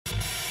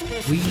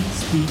We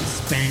Speak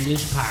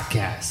Spanglish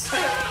Podcast.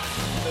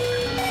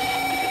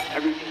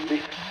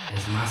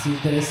 Es más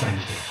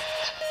interesante.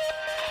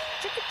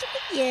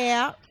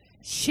 Yeah.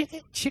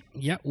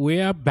 Yeah,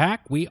 we are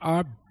back. We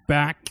are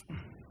back.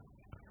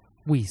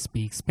 We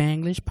Speak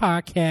Spanglish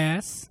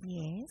Podcast.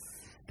 Yes.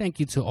 Thank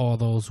you to all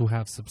those who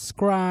have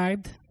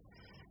subscribed.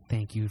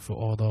 Thank you for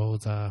all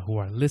those who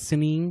are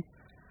listening.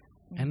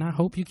 And I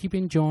hope you keep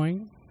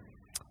enjoying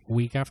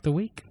week after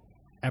week,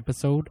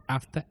 episode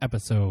after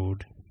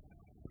episode.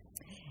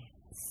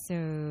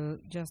 So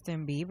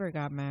Justin Bieber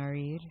got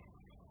married.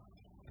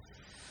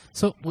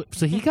 So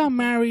he got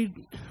married.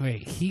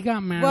 Wait, he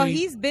got married. Well,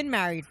 he's been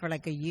married for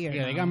like a year.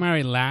 Yeah, now. they got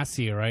married last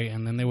year, right?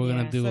 And then they were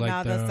gonna do so like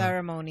now the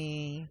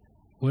ceremony.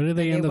 Where did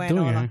they end up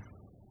doing it?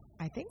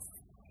 I think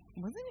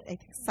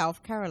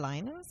South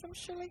Carolina or some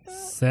shit like that.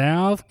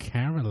 South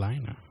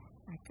Carolina.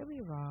 I could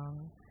be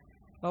wrong.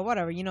 But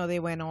whatever, they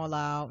went all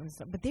out and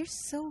stuff. But they're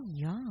so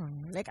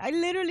young. Like,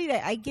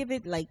 I give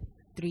it like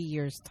 3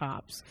 years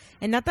tops.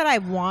 And not that I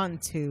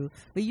want to,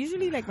 but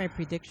usually like my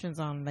predictions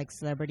on like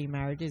celebrity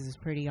marriages is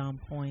pretty on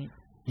point.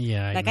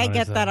 Yeah. I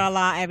get that a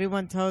lot.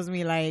 Everyone tells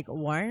me like,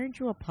 why aren't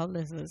you a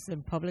publicist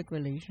in public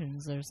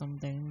relations or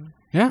something?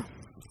 Yeah,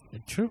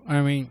 true.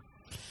 I mean,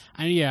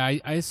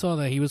 I saw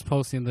that he was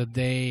posting the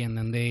day, and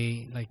then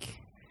they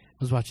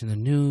was watching the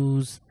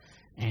news,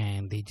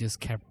 and they just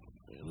kept.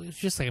 It was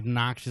just like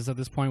obnoxious at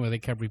this point where they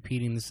kept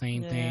repeating the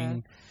same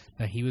thing,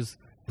 that he was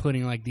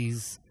putting like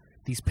these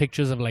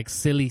pictures of like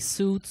silly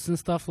suits and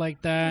stuff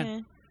like that,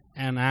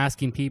 and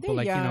asking people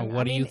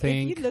what do you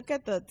think? If you look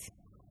at the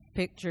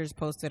pictures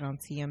posted on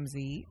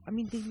TMZ, I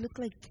mean, they look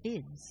like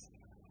kids.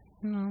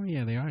 No,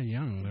 yeah, they are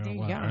young. They're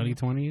young. Early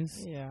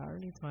 20s? Yeah,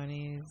 early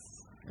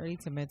 20s, early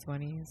to mid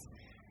 20s.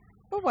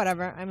 But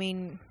whatever. I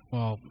mean,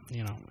 well,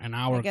 in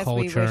our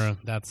culture,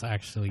 that's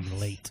actually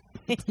late.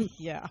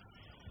 Yeah.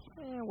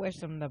 I wish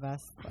them the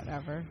best.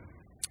 Whatever.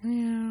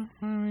 Yeah,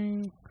 I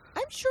mean,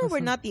 I'm sure we're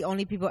not the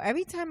only people.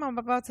 Every time I'm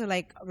about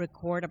to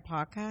record a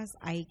podcast,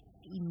 I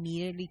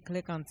immediately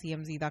click on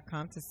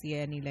TMZ.com to see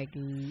any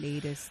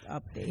latest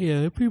updates.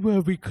 Yeah, people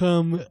have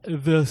become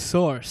the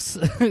source.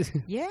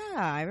 Yeah,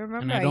 I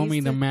remember. And I don't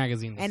mean the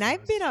magazine. And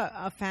I've been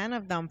a fan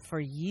of them for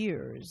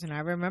years. And I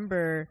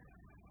remember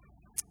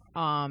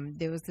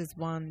there was this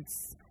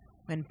once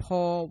when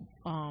Paul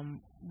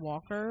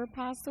Walker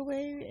passed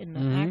away in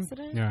an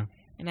accident. Yeah.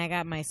 And I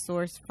got my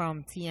source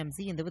from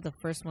TMZ, and they were the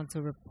first one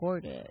to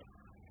report it.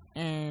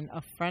 And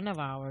a friend of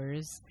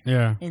ours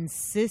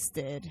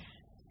insisted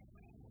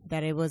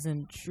that it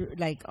wasn't true.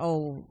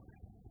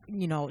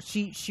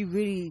 She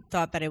really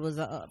thought that it was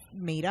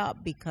made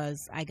up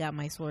because I got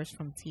my source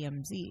from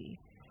TMZ.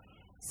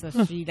 So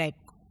she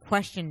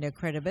questioned their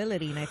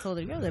credibility, and I told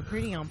her, they're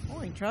pretty on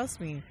point, trust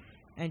me.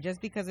 And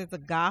just because it's a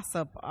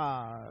gossip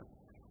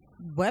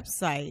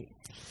website.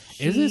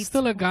 Is it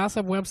still a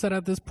gossip website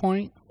at this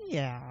point?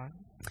 Yeah.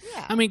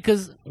 Yeah. I mean,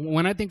 because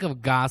when I think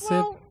of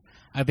gossip,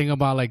 I think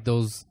about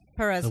those.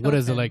 Perez what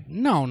is it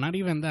No, not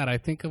even that. I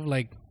think of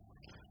like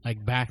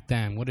back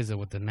then. What is it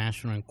with the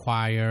National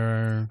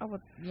Enquirer? Oh,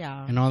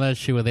 yeah. And all that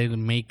shit where they did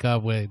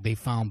makeup, where they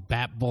found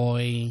Bat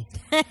Boy.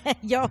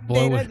 Yo,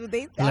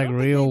 they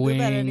real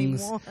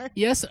wings.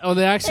 Yes. Oh,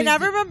 they actually. And I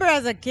remember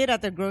as a kid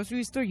at the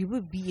grocery store, you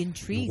would be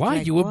intrigued.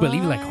 Why? You would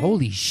believe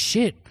holy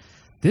shit.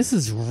 This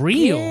is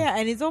real. Yeah,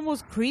 and it's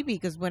almost creepy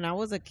because when I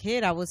was a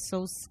kid, I was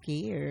so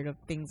scared of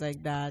things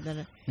like that.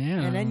 And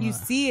then you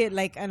see it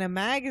in a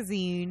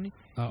magazine,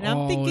 and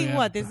I'm thinking,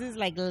 this is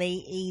late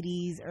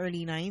 80s,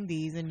 early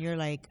 90s, and you're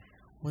like,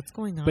 what's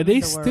going on? But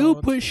they still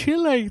put shit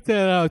like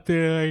that out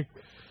there.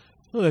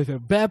 What is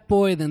it, Bat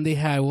Boy? Then they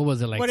had, what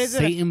was it,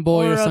 Satan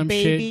Boy or some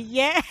baby? Shit?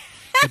 Yeah.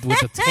 With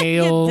the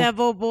tail.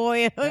 Devil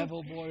Boy.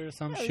 Devil Boy or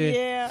some shit.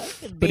 Yeah.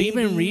 But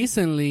even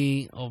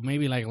recently, or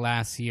maybe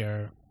last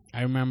year,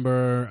 I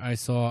remember I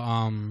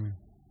saw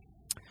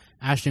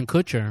Ashton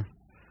Kutcher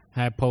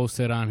had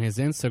posted on his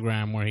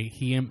Instagram where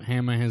him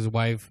and his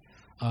wife,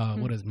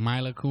 what is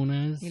Mila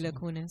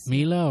Kunis?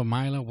 Mila or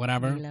Mila,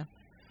 whatever. Mila.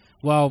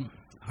 Well,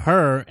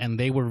 her and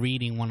they were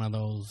reading one of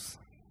those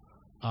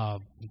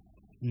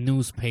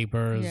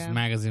newspapers,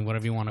 magazine,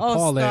 whatever you want to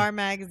call it. Star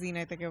Magazine,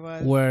 I think it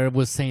was. Where it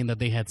was saying that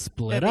they had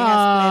split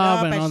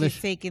up and all she's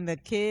taking the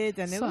kids.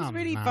 And it was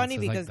really funny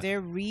because they're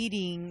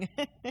reading...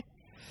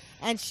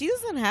 And she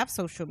doesn't have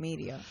social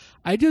media.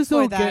 I just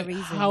don't get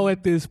how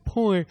at this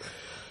point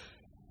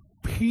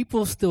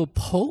people still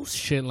post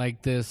shit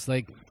like this.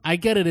 I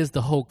get it as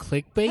the whole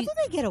clickbait. How do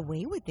they get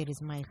away with it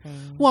is my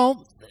thing.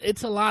 Well,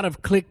 it's a lot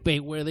of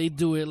clickbait where they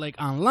do it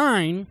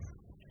online.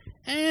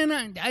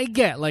 And I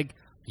get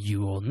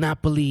you will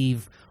not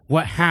believe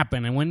what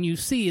happened. And when you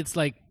see it's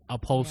a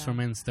post from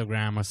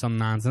Instagram or some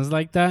nonsense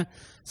like that.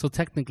 So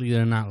technically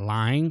they're not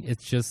lying.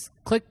 It's just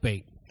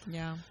clickbait.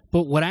 Yeah.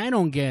 But what I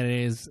don't get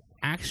is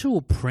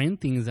actual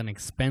printing is an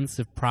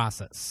expensive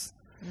process.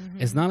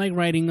 Mm-hmm. It's not like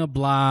writing a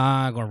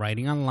blog or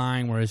writing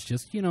online where it's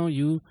just,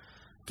 you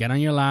get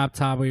on your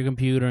laptop or your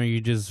computer and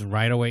you just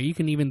write away. You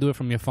can even do it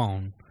from your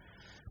phone.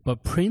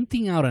 But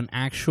printing out an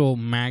actual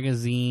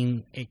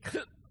magazine,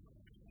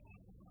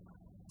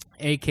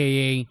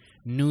 AKA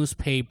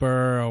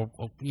newspaper, or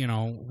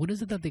what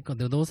is it that they call?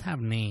 Do those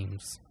have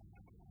names?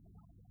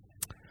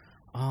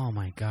 Oh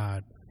my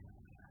God.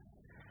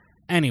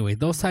 Anyway,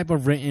 those type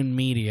of written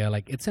media,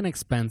 like, it's an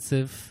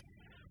expensive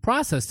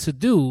process to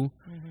do.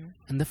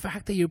 And the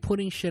fact that you're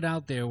putting shit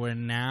out there where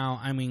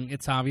now, I mean,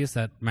 it's obvious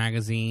that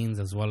magazines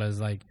as well as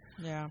like,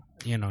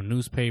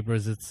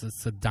 newspapers,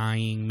 it's a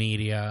dying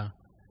media.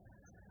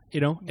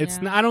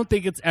 It's not, I don't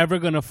think it's ever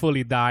going to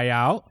fully die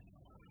out,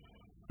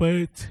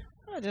 but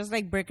just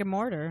like brick and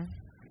mortar.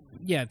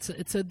 Yeah,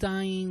 it's a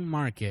dying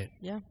market.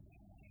 Yeah.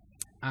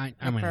 I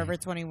like mean, Forever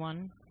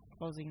 21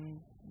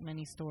 closing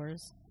many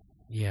stores.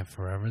 Yeah,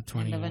 Forever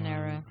 21. End of an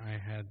era. I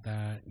had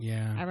that.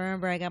 Yeah. I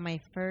remember I got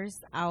my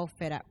first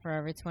outfit at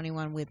Forever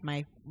 21 with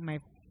my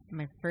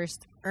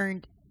first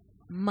earned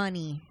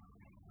money.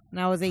 And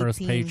I was 18. First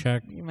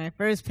paycheck. My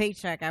first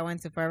paycheck, I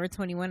went to Forever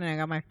 21 and I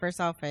got my first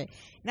outfit.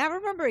 And I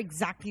remember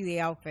exactly the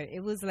outfit.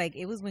 It was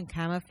when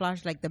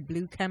camouflage, like the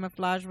blue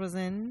camouflage was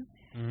in.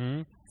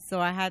 Mm-hmm.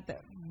 So I had the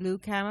blue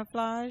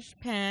camouflage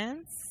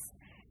pants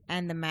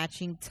and the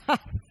matching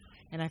top.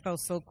 And I felt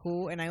so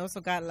cool. And I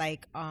also got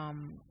like,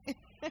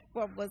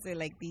 what was it?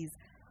 Like these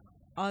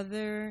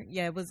other,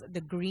 it was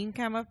the green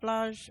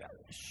camouflage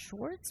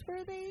shorts,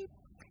 were they?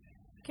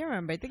 I can't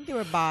remember. I think they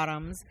were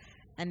bottoms.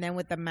 And then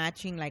with the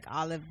matching like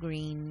olive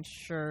green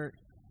shirt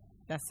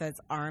that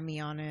says Army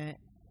on it.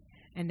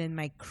 And then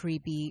my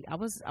creepy, I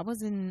was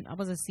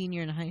a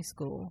senior in high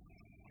school.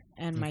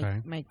 And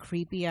my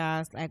creepy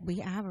ass, like we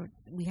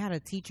had a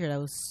teacher that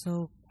was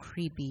so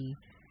creepy.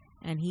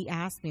 And he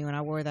asked me when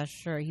I wore that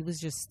shirt, he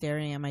was just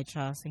staring at my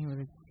chest and he was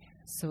like,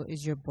 "So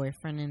is your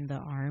boyfriend in the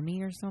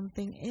army or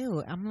something?"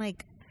 Ew. I'm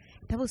like,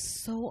 that was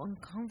so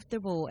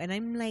uncomfortable. And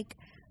I'm like,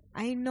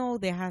 I know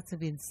there has to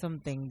be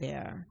something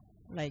there.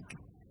 Like,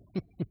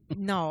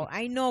 no,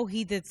 I know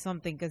he did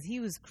something because he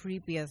was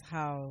creepy as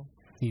hell.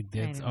 He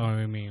did.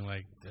 I mean,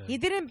 like. He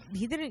didn't,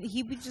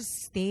 he would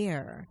just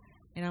stare.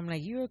 And I'm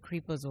like, you're a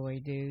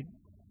creepazoid, dude.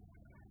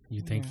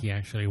 You think he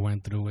actually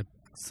went through with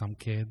some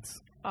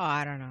kids? Oh,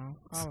 I don't know.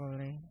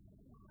 Probably.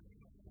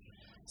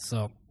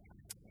 So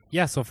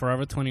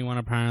Forever 21,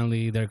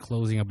 apparently they're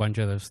closing a bunch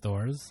of their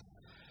stores.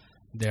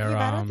 They're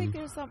I don't think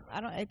there's some.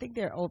 I think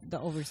they're the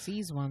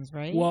overseas ones,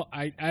 right? Well,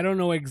 I don't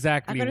know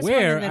exactly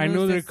where. I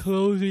know they're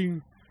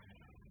closing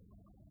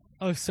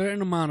a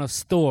certain amount of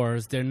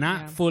stores. They're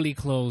not fully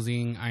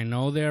closing. I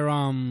know they're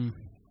I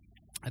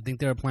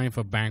think they're applying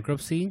for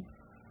bankruptcy.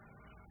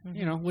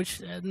 Mm-hmm.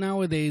 Which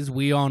nowadays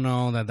we all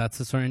know that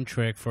that's a certain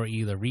trick for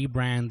either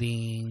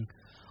rebranding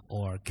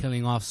or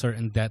killing off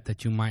certain debt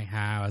that you might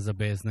have as a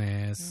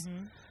business.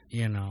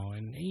 Mm-hmm.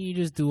 And you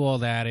just do all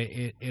that.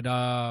 It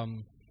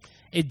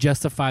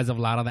justifies a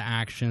lot of the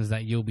actions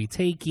that you'll be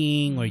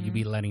taking, or you'll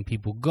be letting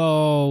people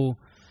go.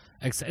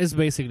 It's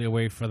basically a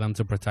way for them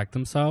to protect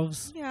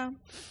themselves. Yeah.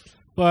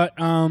 But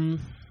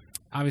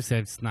obviously,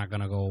 it's not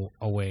gonna go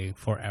away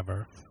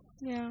forever.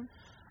 Yeah.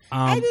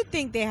 I do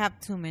think they have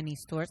too many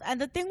stores. And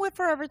the thing with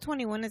Forever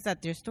 21 is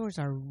that their stores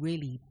are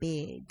really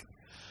big.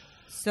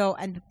 So,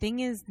 and the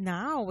thing is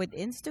now with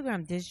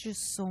Instagram, there's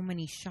just so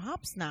many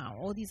shops now,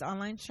 all these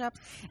online shops.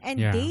 And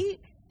they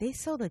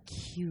sell the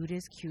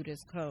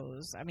cutest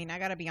clothes. I mean, I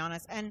got to be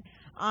honest. And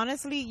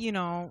honestly,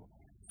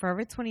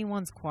 Forever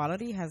 21's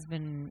quality has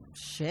been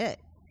shit.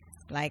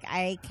 Like,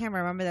 I can't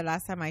remember the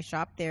last time I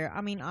shopped there. I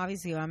mean,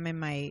 obviously, I'm in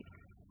my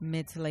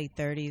mid to late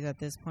 30s at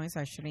this point, so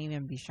I shouldn't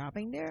even be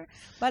shopping there.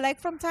 But like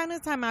from time to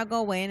time, I'll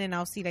go in and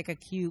I'll see like a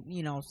cute,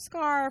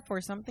 scarf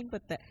or something.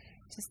 But the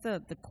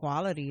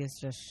quality is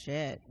just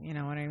shit. You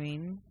know what I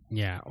mean?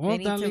 Yeah. Well, they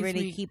need to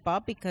really keep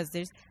up because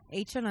there's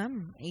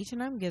H&M.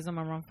 H&M gives them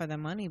a run for their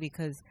money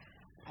because,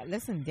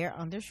 listen, their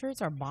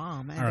undershirts are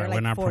bomb. And all right, they're like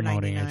we're not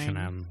promoting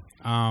H&M.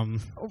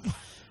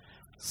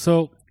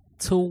 So,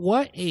 to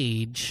what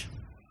age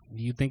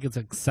do you think it's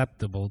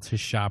acceptable to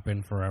shop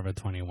in Forever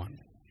 21?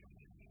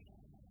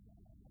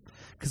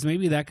 Because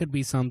maybe that could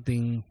be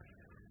something,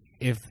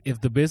 if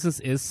the business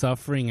is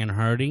suffering and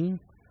hurting,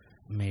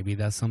 maybe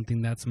that's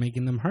something that's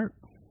making them hurt.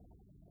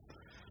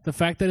 The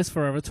fact that it's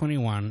Forever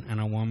 21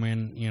 and a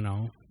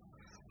woman,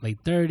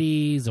 late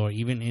 30s or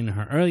even in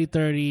her early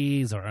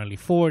 30s or early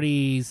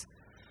 40s,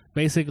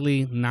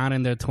 basically not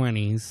in their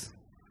 20s,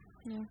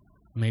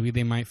 maybe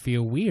they might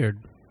feel weird.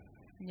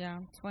 Yeah,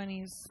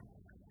 20s.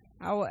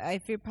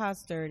 If you're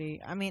past 30,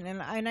 I mean,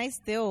 and I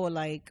still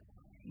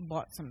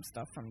bought some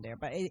stuff from there,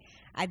 but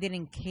I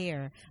didn't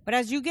care. But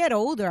as you get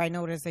older, I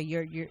notice that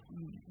you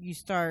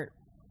start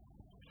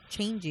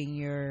changing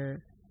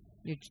your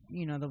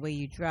the way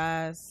you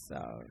dress.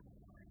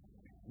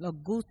 Los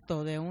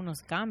gustos de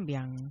unos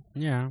cambian.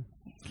 Yeah,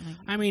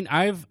 I mean,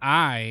 I've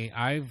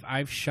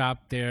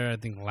shopped there. I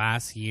think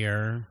last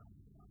year,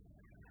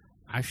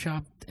 I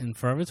shopped in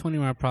Forever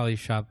 21. I probably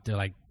shopped there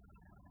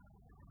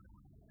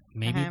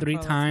maybe 3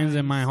 times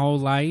in my whole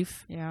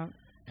life. Yeah.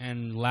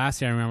 And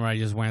last year, I remember I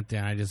just went there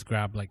and I just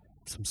grabbed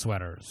some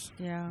sweaters.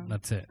 Yeah.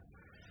 That's it.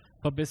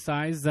 But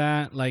besides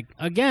that,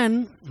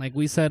 again, like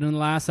we said in the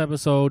last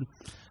episode,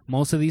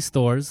 most of these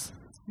stores,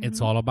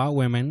 it's all about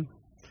women.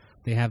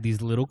 They have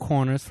these little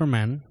corners for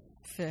men.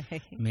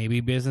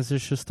 Maybe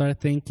businesses should start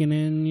thinking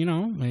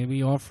in,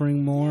 maybe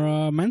offering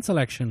more men's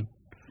selection.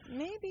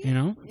 Maybe.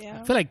 Yeah.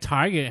 I feel like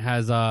Target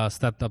has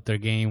stepped up their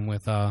game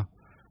with the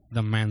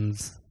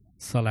men's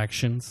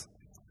selections.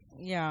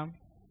 Yeah.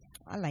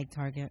 I like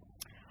Target.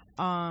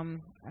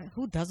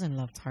 Who doesn't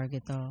love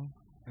Target though?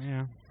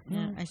 Yeah.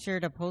 I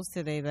shared a post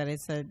today that it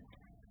said,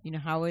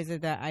 how is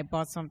it that I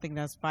bought something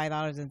that's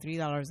 $5 and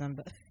 $3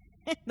 and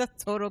the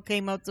total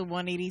came out to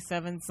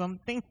 $187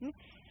 something? And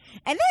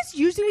that's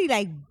usually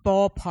like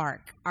ballpark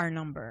our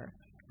number.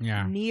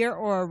 Yeah. Near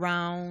or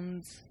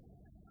around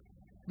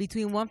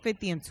between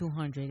 150 and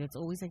 200. That's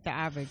always like the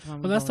average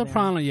one. Well, that's the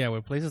problem. Yeah,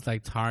 with places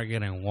like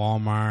Target and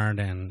Walmart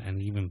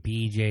and even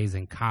BJ's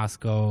and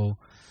Costco.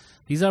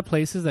 These are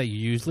places that you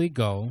usually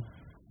go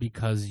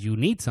because you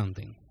need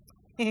something.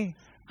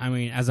 I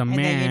mean, as a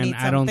man,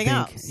 I don't think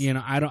else.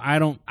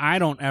 I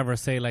don't ever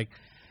say like,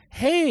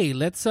 "Hey,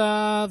 let's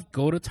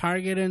go to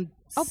Target and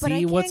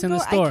see what's in the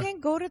store." I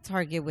can't go to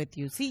Target with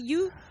you. See,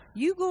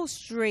 you go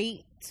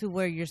straight to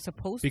where you're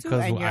supposed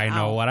because to, because I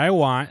know what I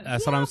want.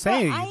 That's what I'm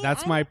saying.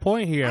 That's my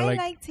point here. I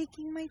like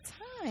taking my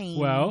time.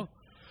 Well,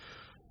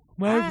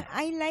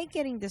 I like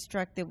getting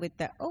distracted with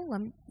that.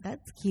 Oh,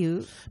 that's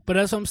cute. But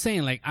that's what I'm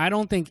saying. Like, I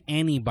don't think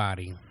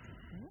anybody.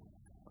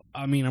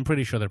 I mean, I'm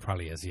pretty sure there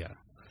probably is. Yeah.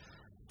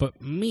 But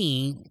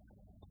me,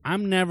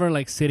 I'm never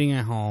like sitting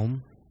at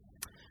home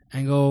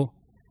and go,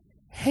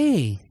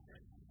 hey,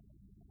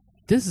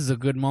 this is a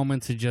good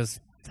moment to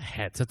just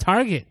head to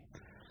Target.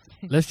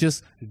 Let's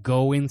just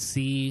go and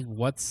see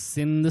what's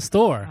in the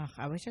store.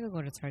 I wish I could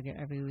go to Target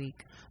every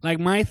week. Like,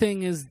 my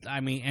thing is, I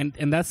mean,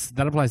 and that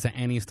applies to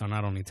any store,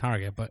 not only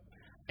Target. But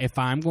if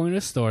I'm going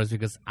to stores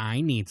because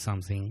I need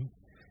something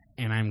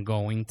and I'm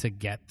going to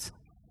get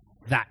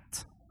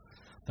that.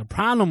 The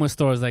problem with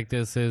stores like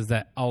this is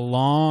that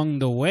along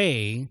the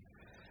way,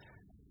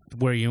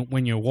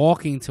 when you're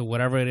walking to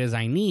whatever it is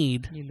I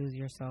need, you lose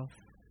yourself.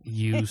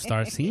 You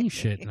start seeing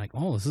shit like,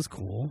 oh, this is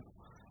cool.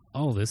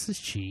 Oh, this is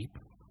cheap.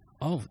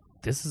 Oh,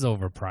 this is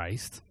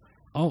overpriced.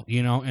 Oh,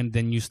 and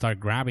then you start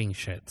grabbing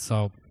shit.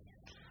 So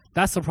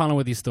that's the problem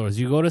with these stores.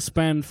 You go to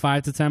spend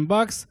 $5 to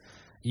 $10,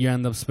 you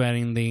end up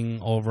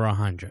spending over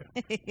 $100.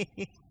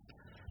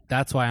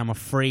 That's why I'm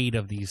afraid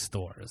of these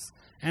stores.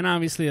 And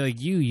obviously,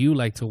 like you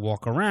like to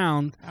walk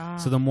around.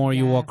 So the more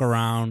you walk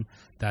around,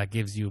 that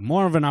gives you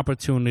more of an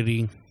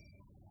opportunity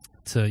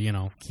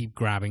to, keep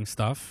grabbing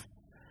stuff.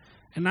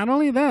 And not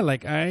only that,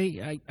 like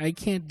I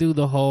can't do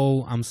the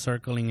whole I'm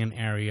circling an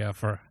area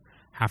for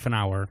half an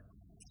hour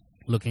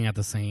looking at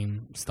the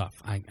same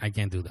stuff. I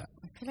can't do that.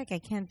 I feel like I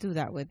can't do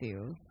that with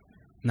you.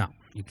 No,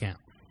 you can't.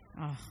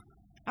 I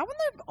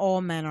wonder if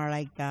all men are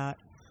like that.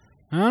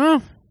 I don't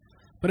know.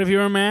 But if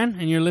you're a man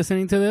and you're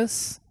listening to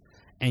this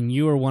and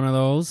you are one of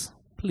those,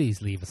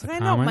 please leave us a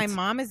comment. I know my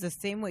mom is the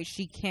same way.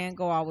 She can't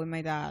go out with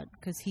my dad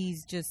because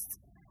he's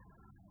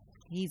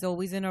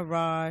always in a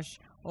rush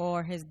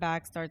or his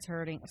back starts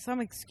hurting. Some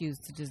excuse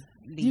to just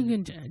leave.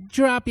 You can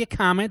drop your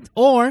comment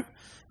or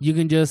you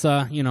can just,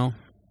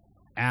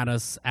 add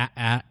us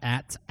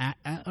at I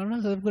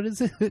don't know, what is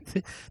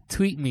it?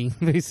 Tweet me,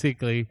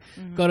 basically.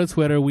 Mm-hmm. Go to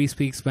Twitter, We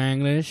Speak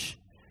Spanglish.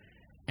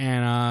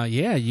 And,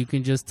 you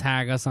can just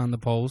tag us on the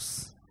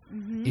posts.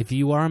 Mm-hmm. If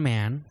you are a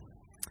man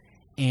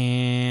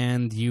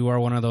and you are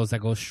one of those that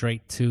goes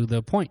straight to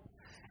the point.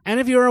 And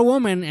if you're a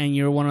woman and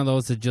you're one of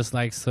those that just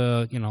likes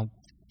to,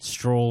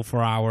 stroll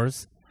for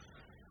hours,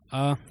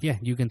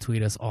 you can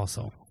tweet us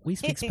also. We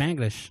Speak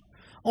Spanglish.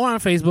 Or on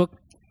Facebook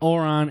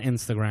or on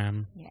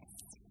Instagram. Yes.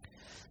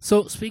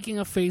 So speaking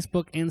of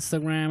Facebook,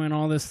 Instagram, and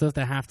all this stuff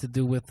that have to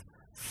do with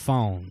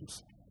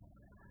phones,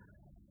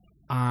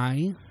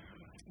 I,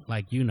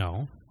 like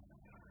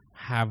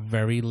have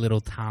very little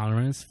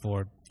tolerance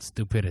for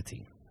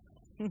stupidity.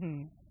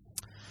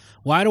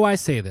 Why do I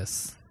say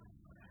this?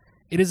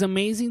 It is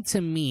amazing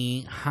to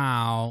me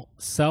how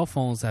cell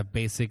phones have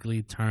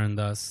basically turned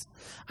us.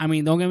 I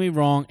mean, don't get me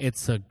wrong.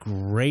 It's a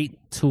great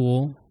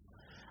tool.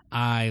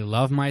 I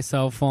love my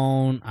cell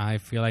phone. I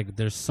feel like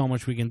there's so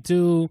much we can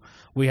do.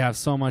 We have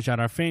so much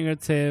at our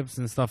fingertips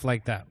and stuff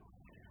like that.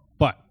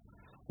 But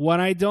what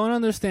I don't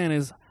understand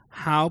is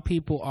how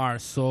people are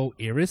so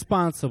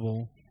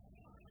irresponsible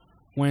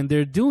when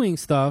they're doing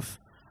stuff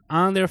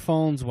on their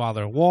phones while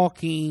they're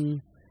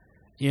walking,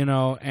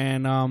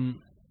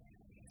 and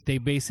they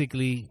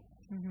basically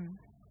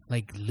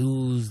like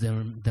lose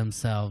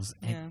themselves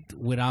and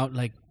without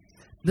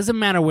doesn't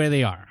matter where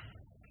they are.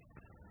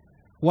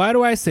 Why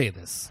do I say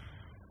this?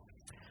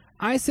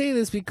 I say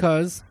this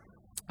because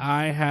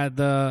I've had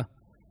a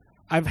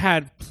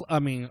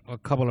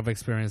couple of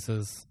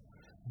experiences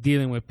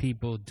dealing with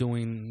people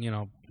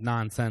doing,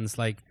 nonsense,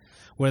 like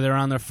where they're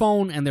on their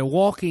phone and they're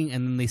walking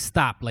and then they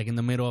stop like in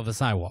the middle of a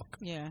sidewalk.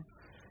 Yeah.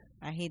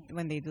 I hate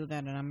when they do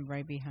that and I'm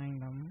right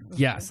behind them.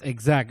 Yes,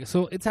 exactly.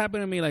 So it's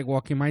happened to me like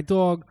walking my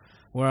dog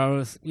where I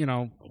was,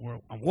 where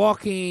I'm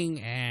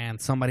walking and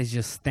somebody's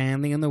just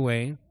standing in the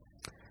way.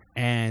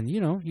 And,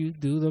 you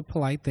do the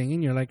polite thing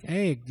and you're like,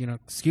 hey,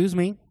 excuse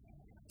me.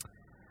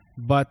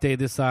 but they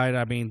decide,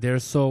 I mean, they're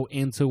so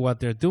into what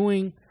they're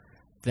doing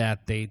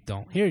that they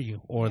don't hear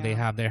you, or they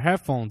have their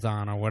headphones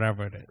on, or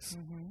whatever it is.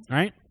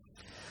 Right?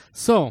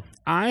 So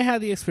I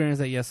had the experience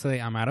that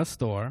yesterday I'm at a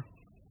store,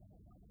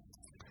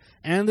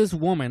 and this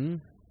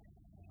woman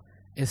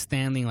is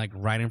standing like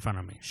right in front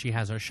of me. She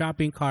has her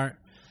shopping cart.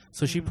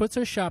 So she puts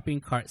her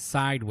shopping cart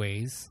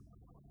sideways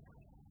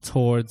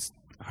towards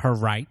her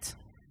right.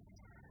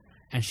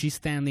 And she's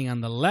standing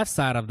on the left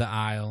side of the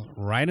aisle,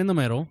 right in the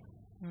middle,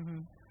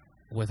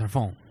 with her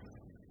phone.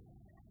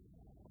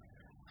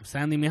 I'm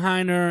standing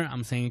behind her.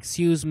 I'm saying,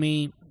 excuse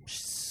me.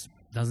 She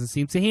doesn't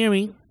seem to hear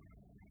me.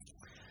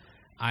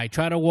 I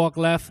try to walk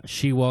left.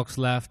 She walks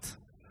left.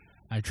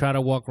 I try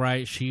to walk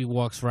right. She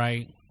walks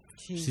right.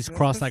 She's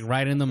crossed like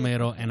right in the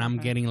middle. And I'm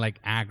getting like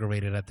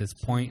aggravated at this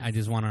point. I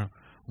just want to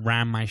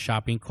ram my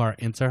shopping cart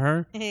into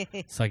her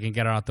so I can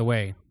get her out the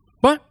way.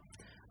 But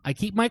I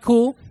keep my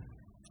cool.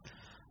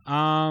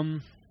 I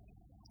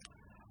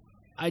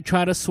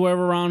try to swerve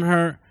around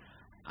her.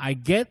 I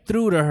get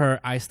through to her.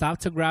 I stop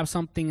to grab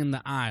something in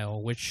the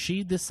aisle, which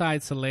she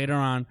decides to later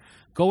on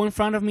go in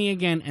front of me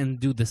again and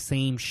do the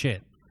same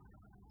shit.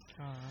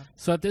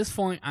 So at this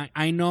point,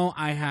 I know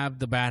I have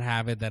the bad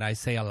habit that I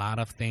say a lot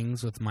of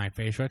things with my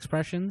facial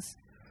expressions,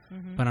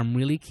 but I'm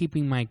really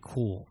keeping my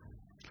cool.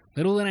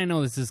 Little did I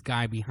know there's this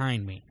guy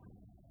behind me.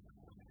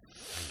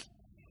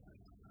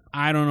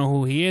 I don't know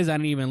who he is. I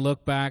didn't even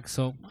look back.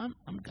 So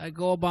I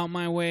go about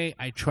my way.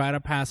 I try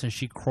to pass, and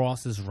she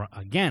crosses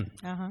again.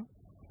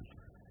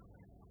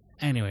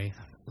 Anyway,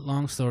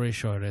 long story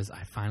short is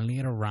I finally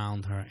get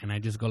around her, and I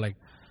just go like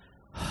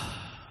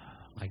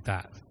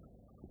that.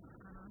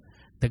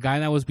 The guy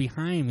that was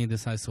behind me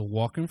decides to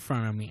walk in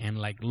front of me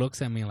and like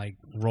looks at me, like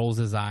rolls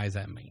his eyes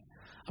at me.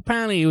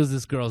 Apparently, it was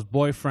this girl's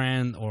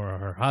boyfriend or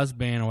her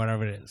husband or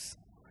whatever it is.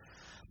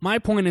 My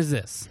point is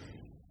this.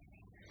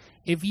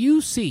 If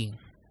you see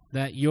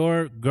that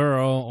your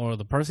girl or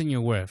the person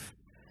you're with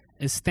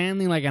is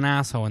standing like an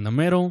asshole in the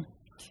middle,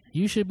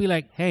 you should be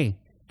like, hey,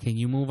 can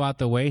you move out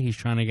the way? He's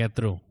trying to get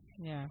through.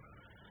 Yeah.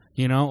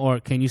 You know,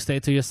 or can you stay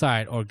to your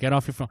side or get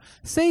off your phone?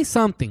 Say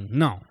something.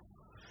 No.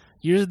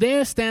 You're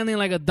there standing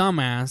like a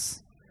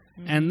dumbass,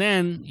 and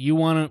then you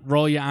want to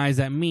roll your eyes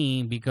at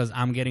me because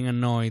I'm getting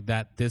annoyed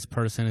that this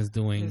person is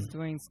doing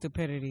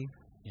stupidity.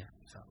 Yeah,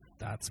 so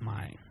that's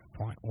my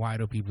point. Why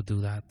do people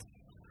do that?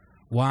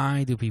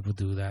 Why do people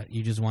do that?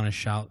 You just want to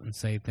shout and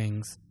say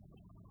things.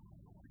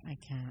 I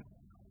can't.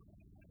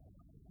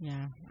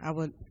 Yeah, I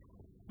would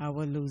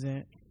lose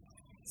it.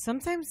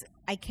 Sometimes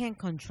I can't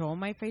control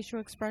my facial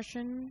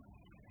expression,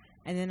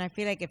 and then I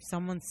feel like if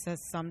someone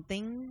says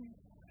something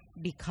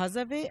because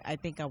of it, I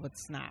think I would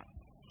snap.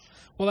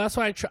 Well, that's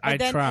why I try.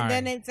 And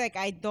then it's like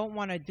I don't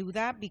want to do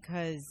that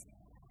because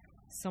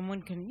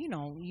someone can, you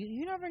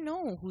never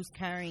know who's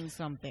carrying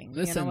something.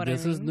 Listen, you know what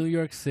this I mean? is New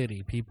York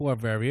City. People are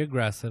very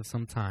aggressive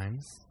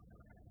sometimes.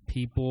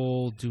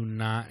 People do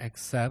not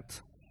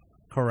accept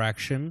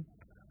correction.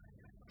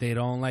 They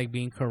don't like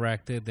being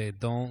corrected. They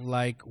don't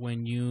like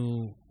when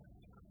you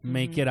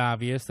make it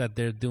obvious that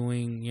they're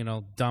doing,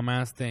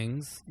 dumbass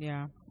things.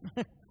 Yeah.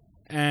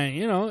 And,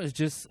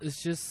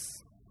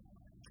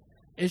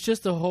 it's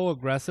just the whole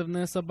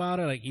aggressiveness about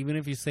it. Like, even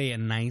if you say it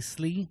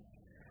nicely,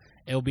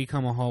 it'll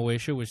become a whole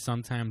issue, which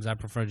sometimes I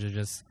prefer to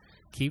just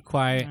keep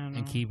quiet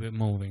and keep it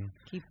moving.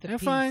 Keep the and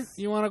peace. Fine,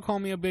 you want to call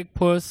me a big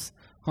puss,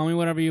 call me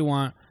whatever you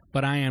want,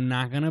 but I am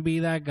not going to be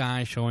that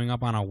guy showing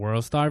up on a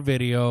World Star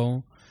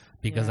video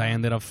because I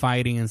ended up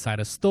fighting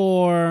inside a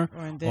store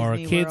or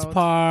a kid's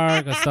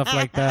park or stuff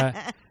like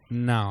that.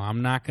 No,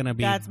 I'm not going to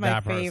be that person.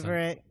 That's my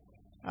favorite.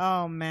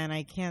 Oh, man,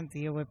 I can't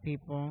deal with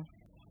people.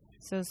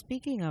 So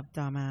speaking of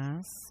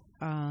dumbass,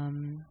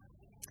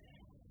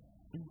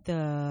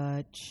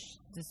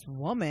 this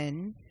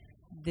woman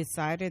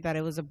decided that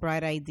it was a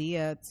bright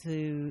idea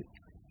to,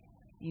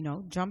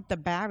 jump the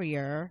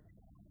barrier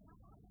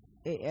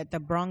at the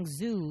Bronx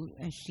Zoo,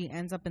 and she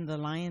ends up in the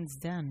lion's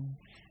den.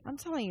 I'm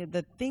telling you,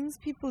 the things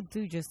people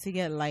do just to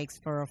get likes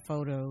for a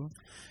photo.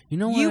 You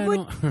know what? You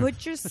would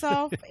put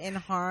yourself in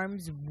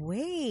harm's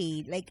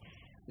way. Like,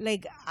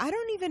 I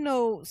don't even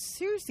know,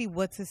 seriously,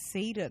 what to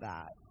say to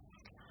that.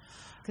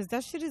 Because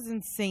that shit is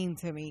insane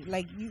to me.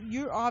 Like,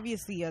 you're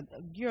obviously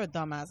you're a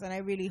dumbass, and I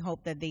really hope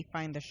that they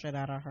find the shit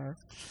out of her.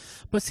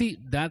 But see,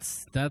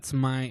 that's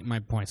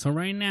my point. So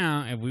right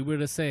now, if we were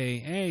to say,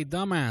 hey,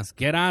 dumbass,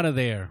 get out of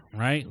there,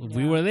 right? If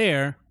we were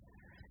there,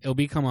 it'll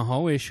become a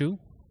whole issue.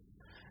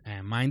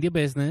 And mind your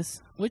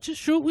business, which is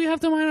true. We have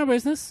to mind our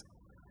business.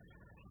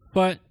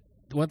 But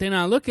what they're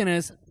not looking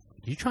is,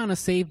 you're trying to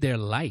save their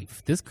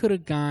life. This could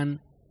have gone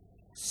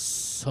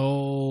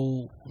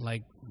so,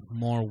 what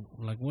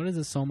is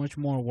it? So much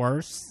more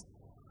worse.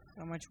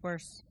 So much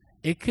worse.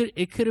 It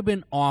could have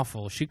been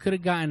awful. She could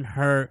have gotten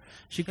hurt.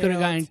 She could have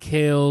gotten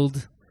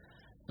killed.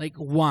 Like,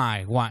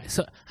 why?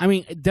 So, I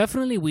mean,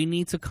 definitely we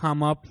need to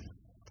come up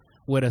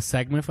with a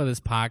segment for this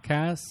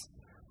podcast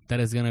that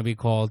is going to be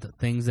called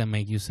Things That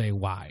Make You Say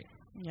Why.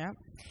 Yeah.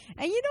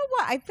 And you know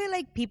what? I feel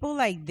like people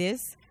like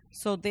this,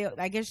 so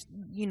I guess,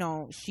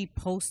 she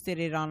posted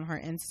it on her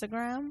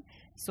Instagram.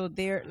 So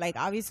they're like,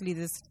 obviously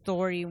this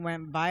story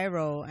went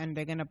viral, and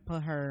they're gonna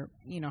put her,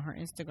 her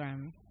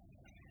Instagram.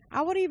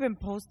 I wouldn't even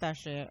post that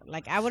shit.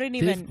 Like, I wouldn't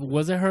even.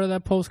 Was it her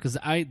that posted?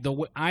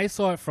 Because I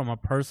saw it from a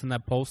person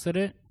that posted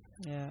it.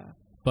 Yeah.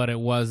 But it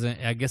wasn't.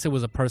 I guess it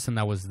was a person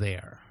that was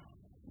there.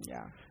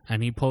 Yeah.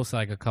 And he posted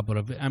like a couple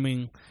of. I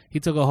mean,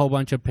 he took a whole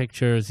bunch of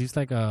pictures. He's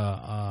like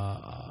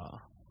what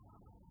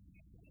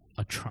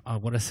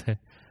is it?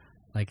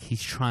 Like,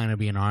 he's trying to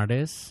be an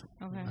artist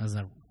as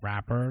a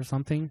rapper or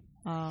something.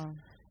 Oh.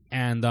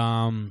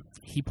 And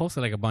he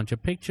posted like a bunch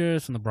of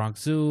pictures from the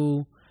Bronx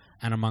Zoo.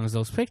 And amongst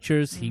those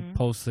pictures, he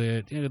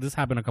posted, this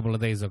happened a couple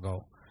of days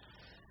ago.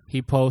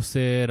 He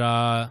posted,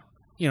 her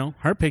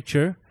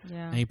picture.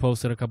 Yeah. And he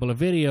posted a couple of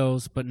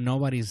videos, but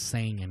nobody's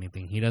saying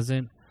anything. He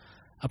doesn't,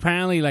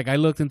 apparently, like, I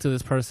looked into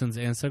this person's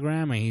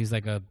Instagram, and he's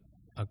like a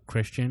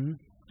Christian.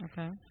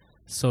 Okay.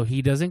 So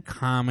he doesn't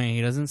comment.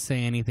 He doesn't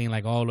say anything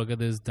like, oh, look at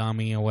this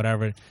dummy or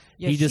whatever.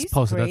 Yeah, he just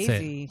posted, crazy.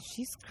 That's it.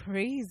 She's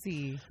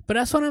crazy. But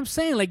that's what I'm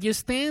saying. Like, you're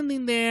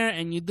standing there,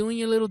 and you're doing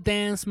your little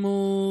dance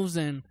moves,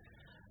 and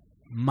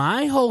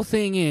my whole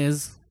thing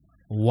is,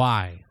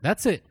 why?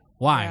 That's it.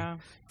 Why? Yeah.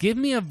 Give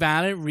me a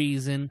valid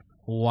reason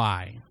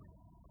why.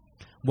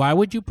 Why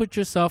would you put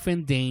yourself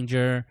in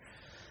danger?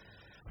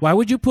 Why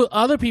would you put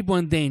other people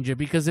in danger?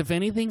 Because if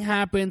anything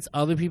happens,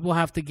 other people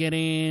have to get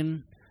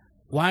in.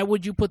 Why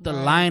would you put the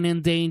lion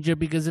in danger?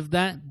 Because if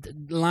that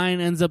lion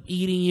ends up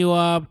eating you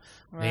up,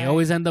 they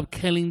always end up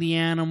killing the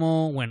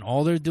animal when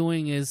all they're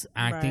doing is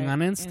acting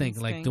on instinct,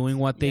 like doing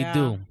what they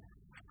do.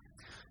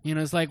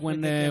 It's like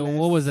when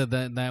what was it,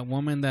 that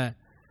woman that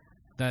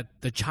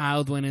the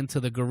child went into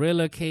the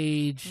gorilla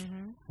cage.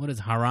 What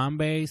is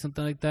Harambe,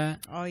 something like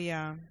that? Oh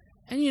yeah.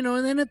 And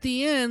and then at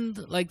the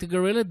end, like, the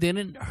gorilla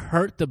didn't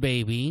hurt the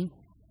baby.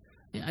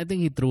 I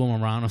think he threw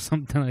him around or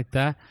something like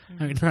that.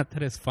 I mean, not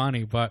that it's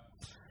funny, but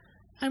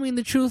I mean,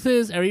 the truth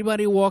is,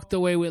 everybody walked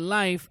away with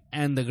life,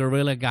 and the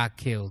gorilla got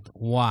killed.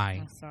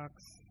 Why? That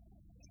sucks.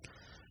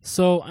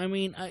 So, I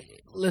mean,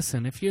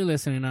 listen, if you're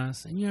listening to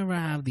us and you ever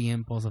have the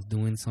impulse of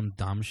doing some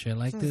dumb shit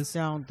like this,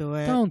 don't do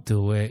it. Don't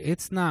do it.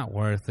 It's not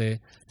worth it.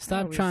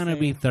 Stop trying to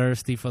be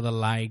thirsty for the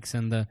likes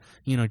and the,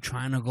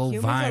 trying to go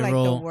Humans viral. are like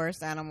the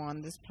worst animal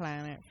on this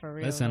planet, for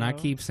real. Listen, I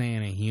keep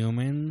saying it.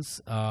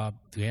 Humans,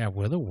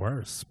 we're the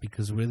worst,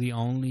 because we're the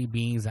only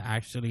beings that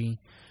actually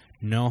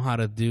know how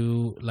to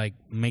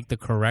make the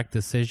correct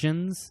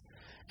decisions,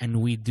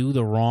 and we do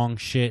the wrong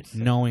shit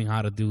knowing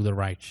how to do the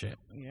right shit.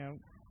 Yeah.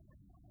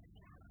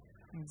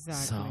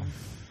 Exactly. So,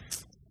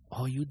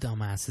 all you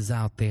dumbasses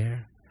out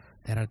there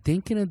that are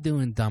thinking of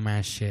doing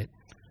dumbass shit,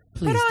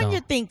 please don't. Put on don't.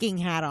 your thinking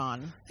hat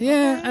on.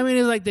 Yeah, okay? I mean,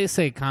 it's like they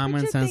say,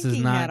 common sense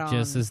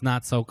is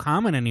not so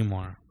common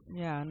anymore.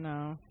 Yeah,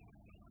 no.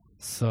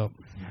 So,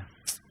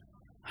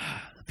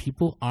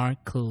 people are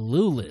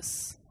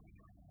clueless.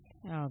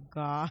 Oh,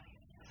 God.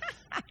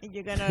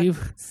 You're going to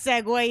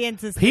segue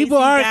into people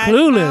are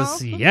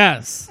clueless, now?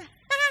 Yes.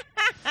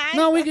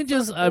 No, we can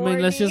just,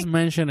 let's just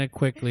mention it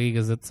quickly,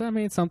 because it's,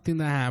 something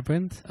that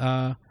happened.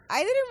 I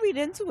didn't read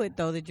into it,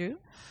 though, did you?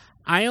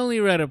 I only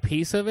read a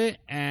piece of it,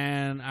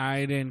 and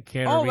I didn't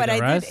care to read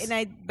the rest.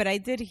 But I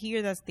did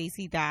hear that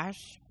Stacey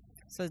Dash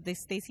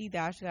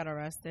got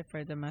arrested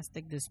for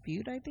domestic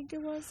dispute, I think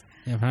it was.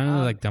 Yeah,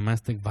 apparently, like,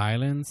 domestic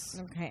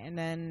violence. Okay, and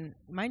then,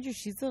 mind you,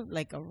 she's a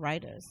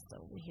rightist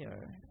over here.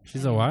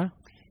 She's a what?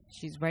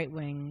 She's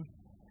right-wing.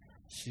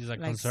 She's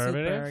like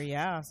conservative? Super,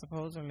 yeah,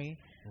 supposedly.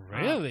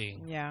 Really?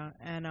 Yeah,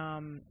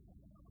 and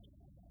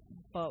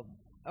but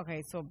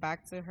okay, so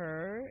back to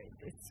her.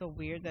 It's so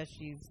weird that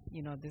she's,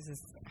 this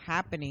is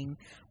happening,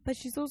 but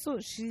she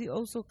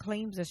also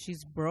claims that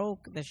she's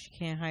broke, that she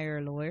can't hire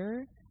a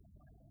lawyer.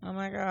 I'm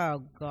like,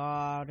 oh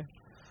God.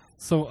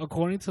 So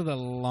according to the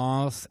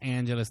Los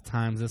Angeles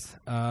Times, this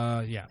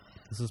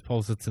was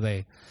posted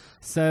today,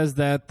 says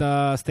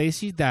that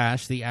Stacey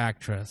Dash, the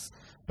actress,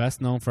 best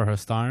known for her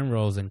starring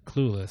roles in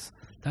Clueless.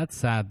 That's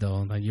sad,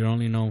 though, that you're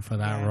only known for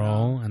that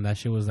role, and that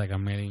shit was like a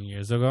million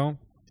years ago.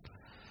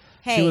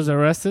 Hey, she was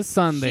arrested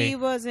Sunday. She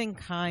was in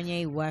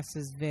Kanye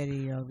West's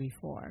video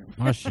before.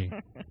 Was she?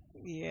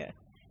 Yeah.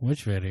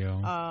 Which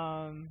video?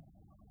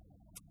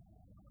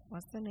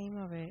 What's the name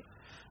of it?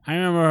 I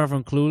remember her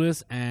from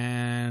Clueless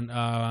and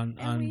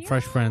on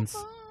Fresh Prince.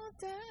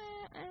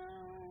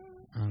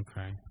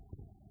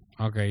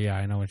 Okay, yeah,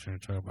 I know what you're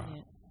talking about.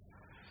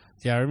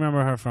 Yeah, I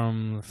remember her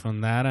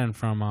from that and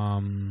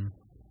from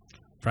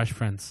Fresh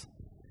Prince.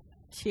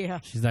 Yeah.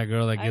 She's that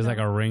girl that gives like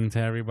a ring to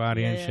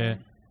everybody and shit.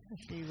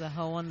 She's a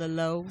hoe on the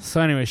low.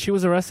 So anyway, she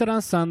was arrested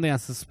on Sunday on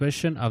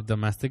suspicion of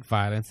domestic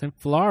violence in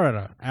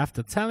Florida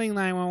after telling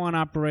 911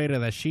 operator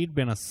that she'd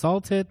been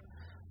assaulted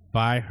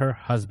by her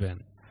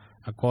husband.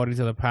 According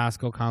to the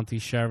Pasco County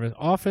Sheriff's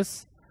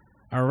Office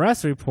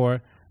arrest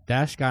report,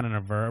 Dash got in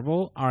a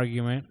verbal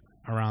argument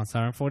around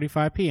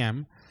 7:45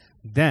 p.m.,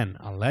 then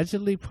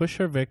allegedly pushed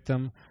her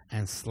victim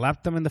and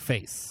slapped him in the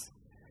face.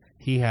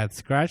 He had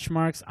scratch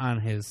marks on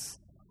his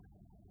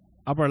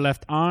upper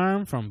left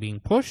arm from being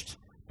pushed,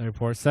 the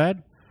report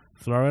said.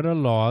 Florida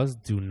laws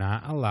do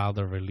not allow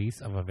the release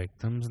of a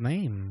victim's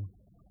name.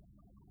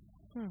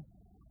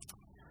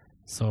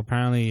 So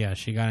apparently, yeah,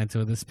 she got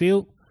into a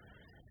dispute.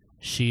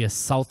 She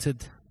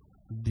assaulted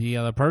the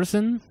other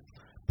person,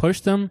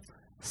 pushed them,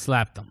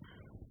 slapped them.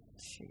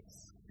 Jeez.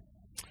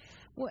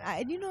 Well,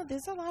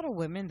 there's a lot of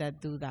women that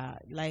do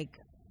that. Like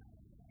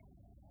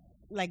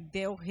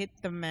they'll hit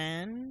the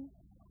man,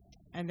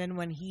 and then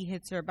when he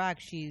hits her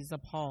back, she's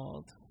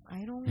appalled.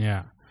 I don't.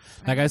 Yeah,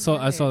 like I saw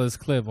this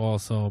clip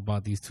also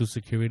about these two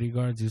security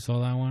guards. You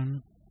saw that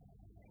one?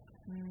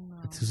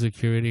 No. The two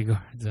security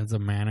guards. That's a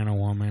man and a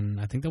woman.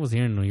 I think that was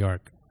here in New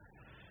York.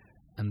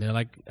 And they're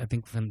like, I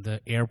think from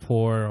the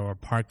airport or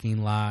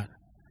parking lot.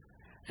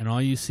 And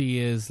all you see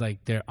is like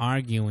they're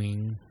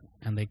arguing,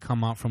 and they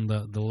come out from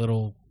the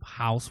little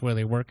house where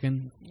they work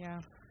in.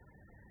 Yeah.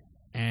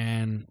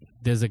 And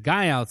there's a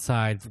guy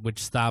outside,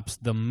 which stops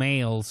the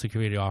male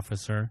security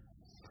officer.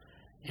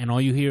 And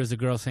all you hear is the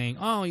girl saying,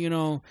 "Oh,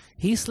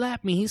 he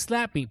slapped me, he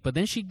slapped me." But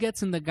then she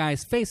gets in the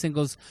guy's face and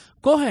goes,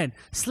 "Go ahead,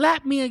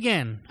 slap me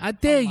again. I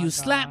dare you,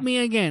 slap me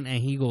again."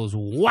 And he goes,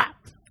 "Whap."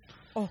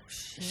 Oh,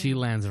 shit. She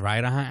lands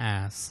right on her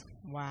ass.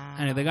 Wow.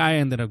 And the guy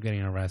ended up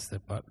getting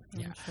arrested. But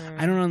yeah, sure.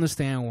 I don't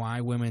understand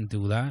why women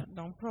do that.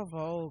 Don't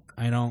provoke.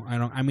 I don't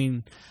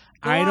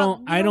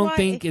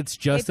think it's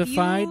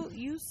justified. If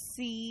you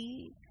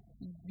see,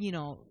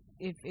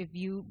 if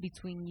you,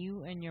 between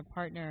you and your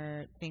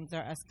partner, things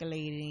are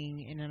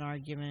escalating in an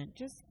argument,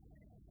 just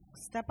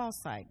step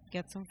outside,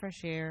 get some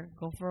fresh air,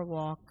 go for a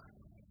walk,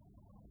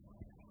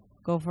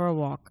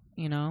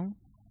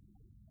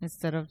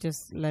 instead of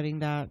just letting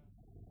that,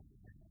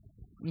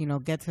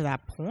 get to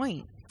that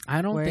point.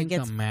 I don't think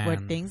a man, where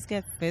things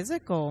get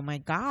physical. My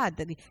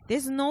God,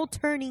 there's no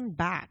turning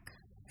back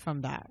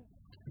from that.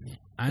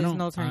 I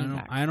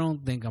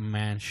don't think a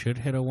man should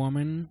hit a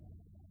woman.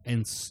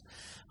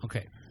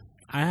 Okay,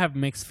 I have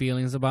mixed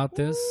feelings about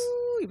this.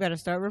 Ooh, you better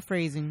start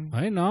rephrasing.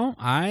 I know.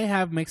 I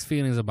have mixed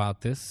feelings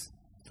about this.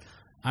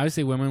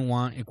 Obviously, women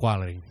want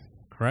equality,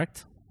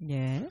 correct?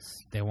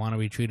 Yes. They want to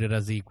be treated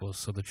as equals.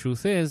 So the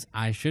truth is,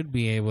 I should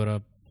be able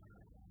to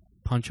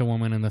punch a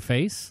woman in the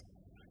face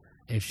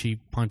if she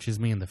punches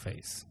me in the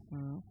face.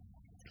 Mm.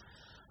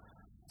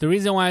 The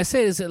reason why I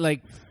say this is that,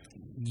 like,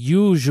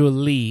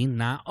 usually,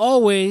 not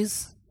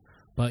always,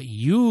 but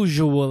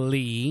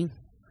usually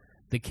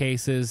the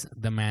case is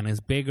the man is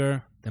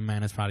bigger, the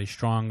man is probably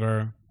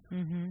stronger,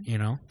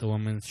 the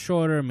woman's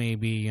shorter,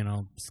 maybe,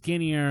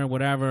 skinnier,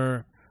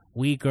 whatever,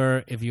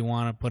 weaker, if you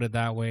want to put it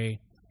that way.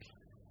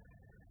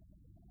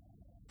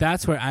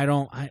 That's where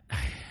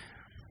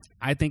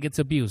I think it's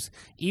abuse.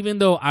 Even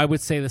though I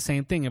would say the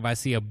same thing if I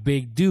see a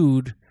big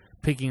dude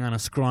picking on a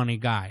scrawny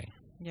guy.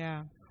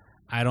 Yeah.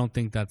 I don't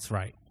think that's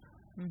right.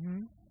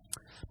 Mm-hmm.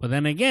 But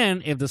then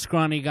again, if the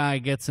scrawny guy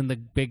gets in the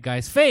big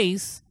guy's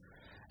face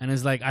and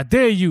is like, "I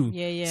dare you,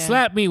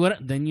 slap me,"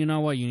 then you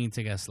know what? You need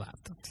to get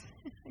slapped.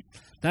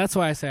 That's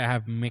why I say I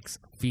have mixed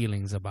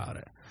feelings about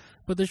it.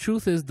 But the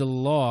truth is, the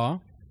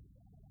law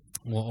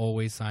will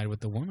always side with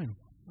the woman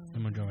the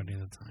majority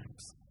of the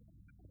times.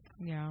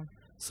 Yeah.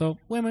 So,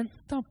 women,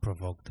 don't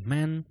provoke the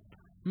men.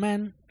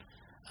 Men,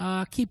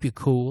 keep you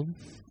cool,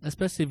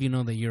 especially if you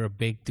know that you're a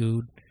big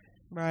dude.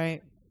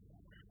 Right.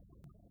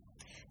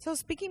 So,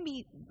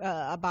 speaking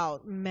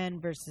about men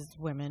versus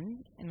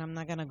women, and I'm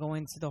not going to go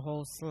into the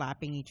whole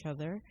slapping each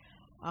other.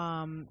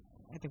 I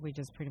think we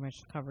just pretty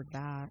much covered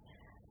that.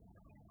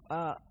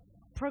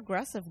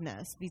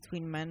 Progressiveness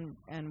between men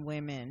and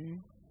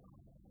women.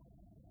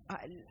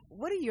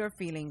 What are your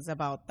feelings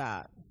about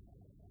that?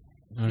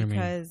 What do you mean?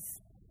 Because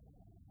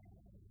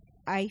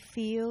I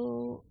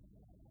feel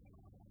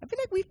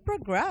like we've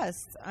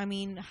progressed. I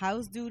mean,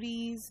 house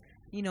duties,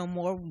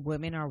 more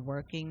women are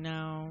working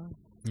now.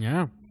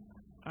 Yeah.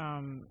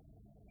 I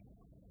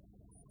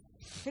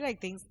feel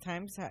like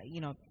times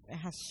it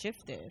has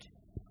shifted,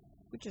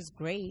 which is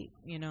great,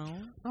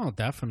 Oh,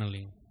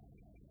 definitely.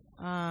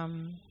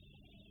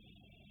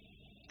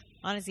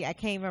 Honestly, I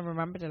can't even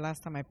remember the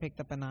last time I picked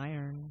up an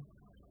iron.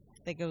 I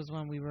think it was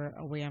when we were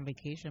away on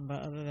vacation,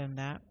 but other than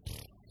that.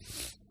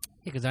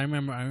 Yeah, because I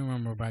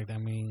remember back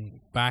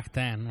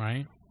then,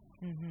 right?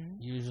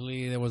 Mm-hmm.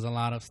 Usually there was a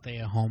lot of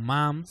stay-at-home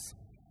moms.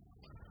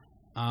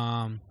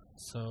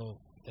 So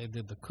they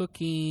did the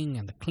cooking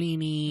and the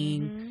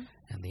cleaning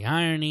and the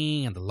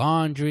ironing and the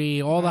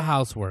laundry, all the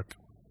housework.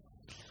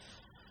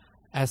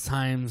 As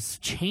times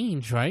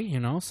change, right?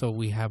 So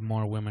we have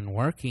more women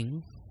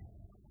working.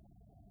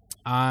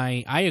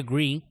 I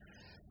agree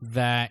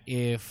that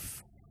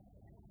if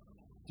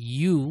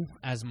you,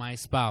 as my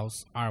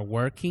spouse, are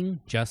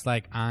working just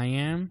like I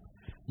am,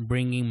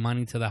 bringing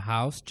money to the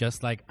house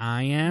just like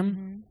I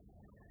am,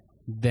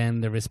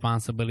 then the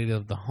responsibility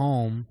of the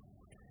home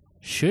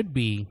should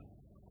be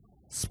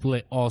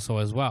split also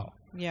as well.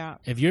 Yeah.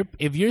 If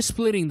you're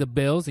splitting the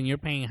bills and you're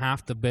paying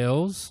half the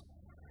bills,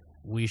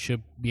 we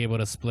should be able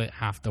to split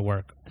half the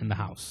work in the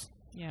house.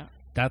 Yeah.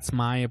 That's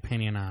my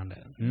opinion on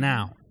it.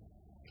 Now,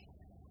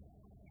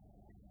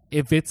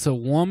 if it's a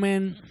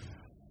woman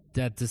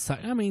that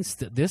decide,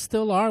 there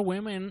still are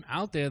women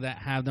out there that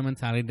have the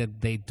mentality that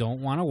they don't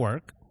want to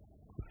work.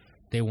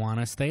 They want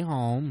to stay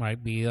home,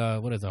 right? Be a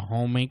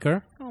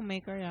homemaker.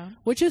 Homemaker, yeah.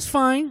 Which is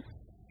fine.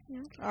 Yeah.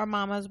 Our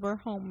mamas were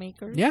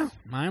homemakers. Yeah,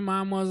 my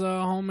mom was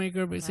a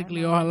homemaker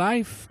basically all her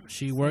life.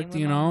 She Same worked,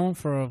 with mom.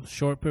 for a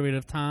short period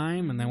of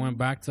time, and then went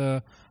back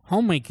to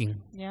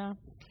homemaking. Yeah.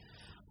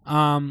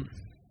 Um,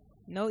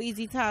 No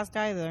easy task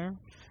either.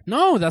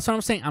 no, that's what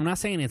I'm saying. I'm not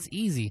saying it's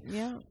easy.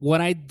 Yeah.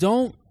 What I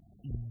don't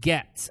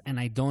get and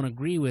I don't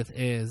agree with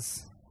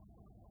is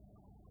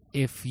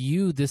if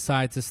you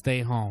decide to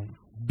stay home,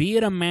 be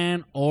it a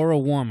man or a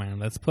woman,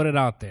 let's put it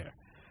out there.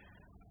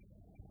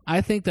 I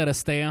think that a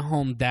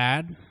stay-at-home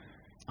dad,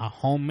 a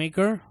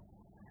homemaker,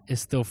 is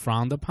still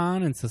frowned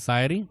upon in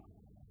society.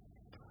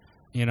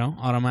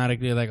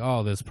 Automatically like,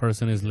 oh, this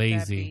person is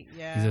lazy. Deadbeat,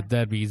 yeah. He's a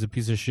deadbeat. He's a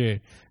piece of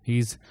shit.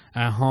 He's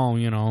at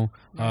home,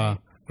 Right.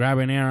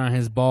 grabbing air on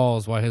his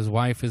balls while his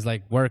wife is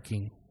like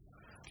working.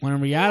 When in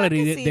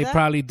reality, can see they that.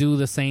 probably do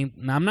the same.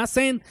 Now, I'm not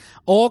saying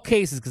all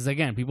cases, because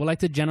again, people like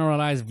to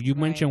generalize. If you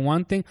mention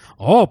one thing,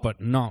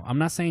 but no, I'm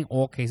not saying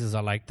all cases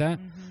are like that.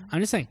 I'm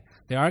just saying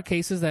there are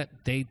cases that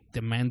the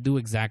men do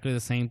exactly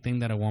the same thing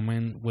that a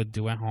woman would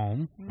do at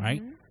home,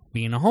 right?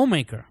 Being a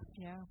homemaker.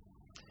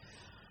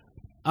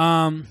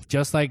 Yeah.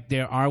 Just like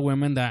there are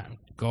women that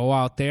go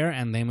out there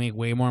and they make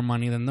way more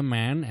money than the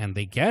man, and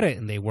they get it,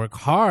 and they work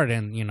hard,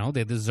 and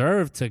they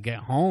deserve to get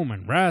home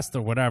and rest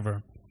or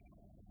whatever.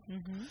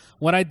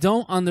 What I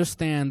don't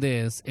understand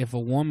is if a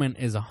woman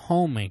is a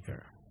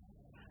homemaker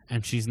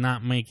and she's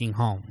not making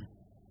home.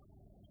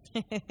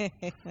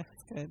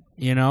 That's good.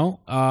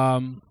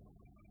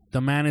 The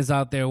man is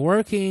out there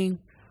working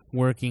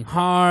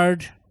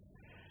hard.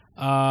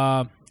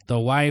 The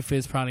wife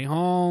is probably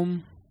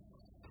home.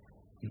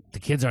 The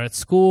kids are at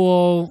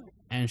school,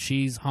 and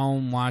she's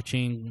home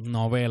watching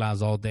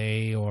novelas all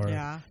day, or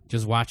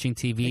just watching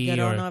TV,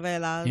 or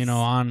novelas.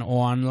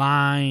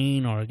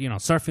 online, or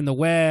surfing the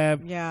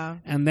web. Yeah.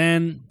 And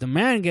then the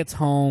man gets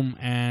home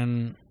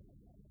and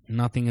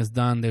nothing is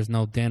done. There's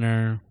no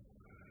dinner.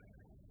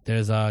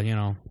 There's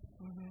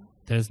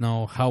there's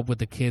no help with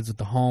the kids with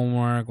the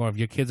homework, or if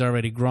your kids are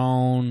already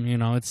grown,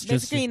 it's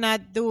Basically just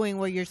not doing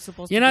what you're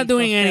supposed to. You're not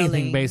doing anything,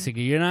 fulfilling.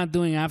 basically. You're not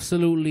doing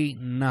absolutely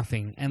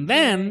nothing. And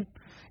then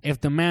if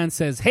the man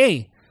says,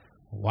 "Hey,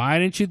 why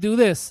didn't you do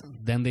this?"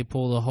 Then they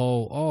pull the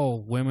whole, "Oh,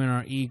 women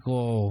are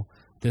equal.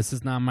 This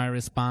is not my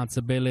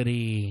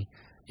responsibility."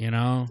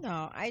 No,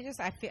 I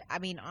feel. I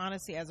mean,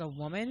 honestly, as a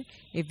woman,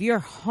 if you're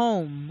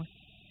home,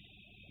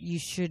 you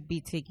should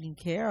be taking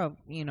care of,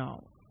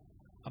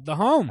 Of the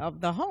home.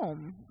 of the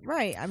home,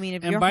 right? I mean,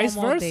 if And you're vice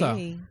home all versa.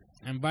 day,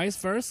 And vice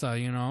versa,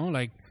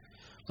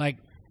 like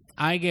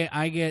I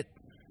get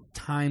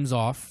times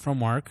off from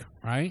work,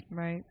 right?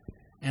 right?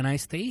 And I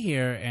stay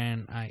here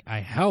and I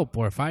help,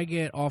 or if I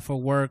get off of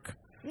work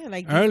Yeah,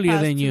 like these earlier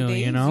past than 2 you,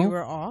 days, you know? you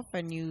were off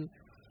and you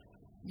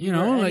You were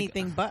know, like,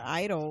 anything but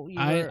idle.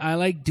 I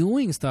like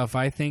doing stuff.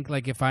 I think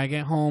like if I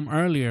get home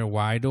earlier,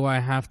 why do I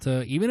have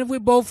to, even if we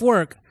both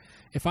work,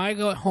 if I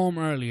go home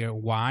earlier,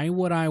 why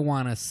would I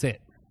want to sit,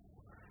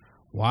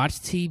 watch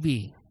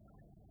TV,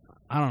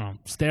 I don't know,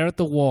 stare at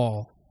the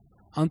wall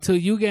until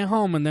you get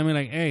home and then be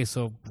like, hey,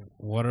 so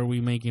what are we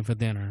making for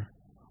dinner?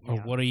 Or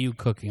what are you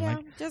cooking? Yeah,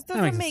 Like, just that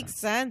doesn't makes make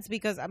sense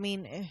because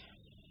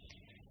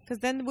because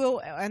then we'll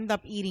end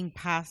up eating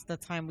past the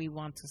time we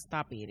want to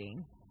stop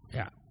eating.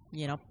 Yeah.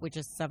 Which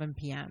is 7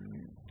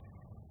 p.m.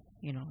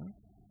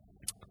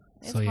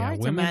 It's so yeah, hard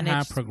to women manage.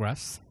 have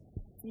progressed.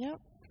 Yep.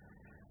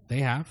 They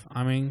have.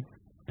 I mean,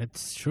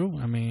 it's true.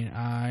 I mean,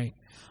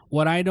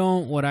 what I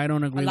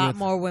don't agree A lot with.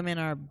 more women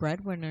are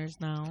breadwinners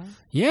now.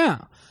 Yeah,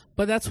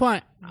 but that's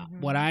why Mhm.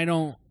 what I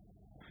don't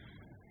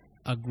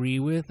agree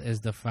with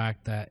is the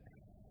fact that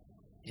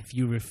if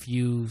you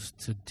refuse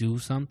to do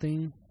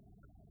something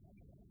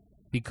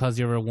because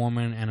you're a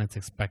woman and it's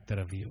expected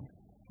of you.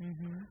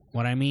 Mm-hmm.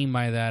 What I mean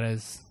by that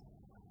is,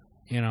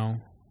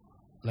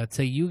 let's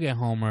say you get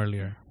home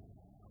earlier.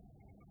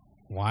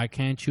 Why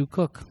can't you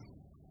cook?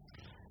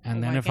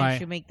 And then why if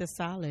can't you make the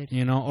salad?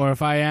 or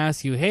if I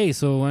ask you, hey,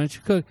 so why don't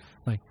you cook?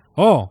 Like,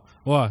 oh,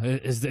 well,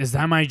 is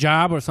that my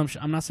job or some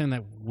I'm not saying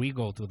that we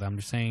go through that. I'm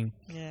just saying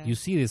Yeah. you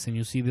see this and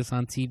you see this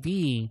on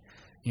TV,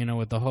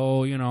 with the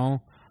whole,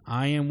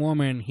 I am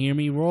woman, hear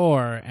me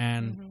roar.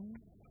 And Mhm.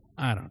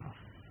 I don't know.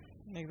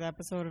 Like the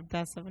episode of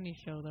That 70s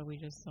Show that we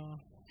just saw,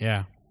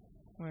 Yeah.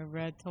 where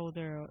Red told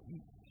her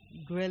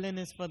grilling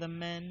is for the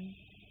men.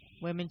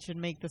 Women should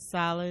make the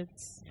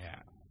salads. Yeah.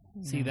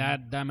 See No.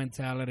 that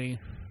mentality.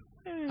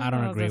 I That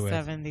don't was agree the with.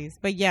 70s.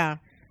 But yeah.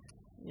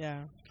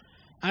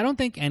 I don't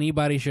think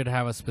anybody should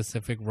have a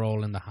specific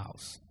role in the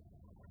house.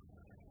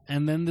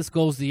 And then this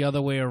goes the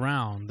other way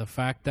around. The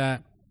fact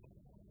that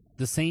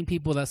the same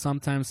people that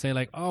sometimes say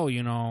like, oh,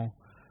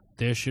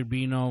 there should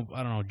be no,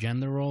 I don't know,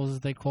 gender roles as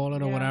they call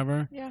it or Yeah.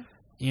 whatever. Yeah.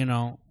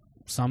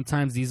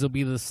 Sometimes these will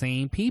be the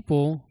same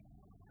people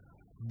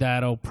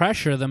that'll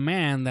pressure the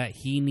man that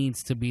he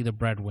needs to be the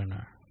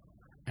breadwinner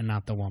and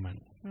not the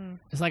woman. Hmm.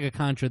 It's like a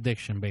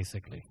contradiction,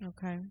 basically.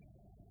 Okay.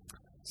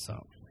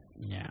 So,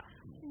 yeah.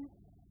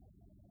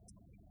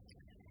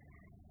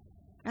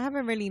 I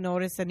haven't really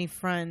noticed any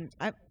friends.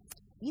 I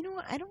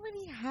don't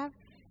really have.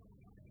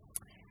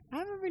 I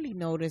haven't really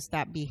noticed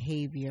that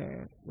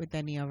behavior with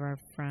any of our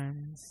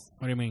friends.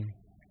 What do you mean?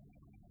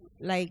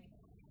 Like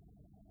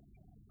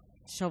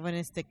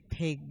chauvinistic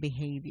pig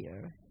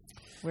behavior,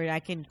 where I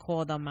can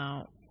call them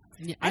out.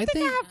 Yeah, I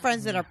think I have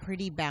friends that are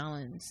pretty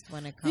balanced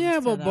when it comes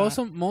to but that.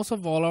 most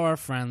of all of our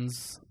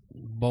friends,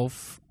 I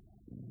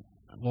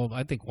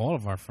think all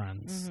of our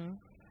friends,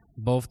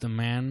 both the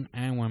men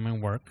and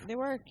women work They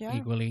work, yeah.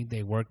 equally.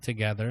 They work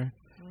together.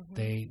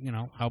 They,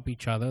 help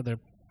each other. They're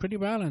pretty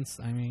balanced.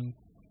 I mean,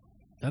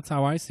 that's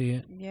how I see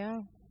it.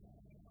 Yeah.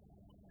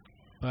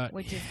 But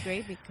which is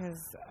great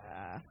because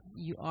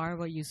you are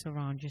what you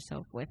surround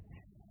yourself with.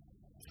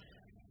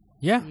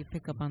 yeah, You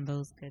pick up on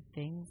those good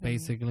things.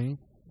 basically.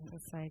 The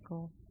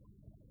cycle.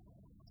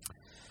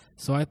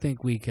 So I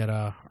think we could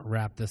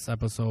wrap this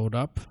episode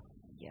up.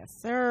 Yes,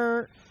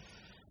 sir.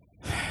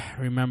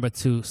 Remember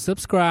to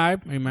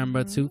subscribe.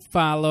 Remember to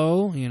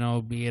follow.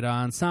 Be it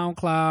on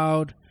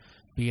SoundCloud,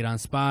 be it on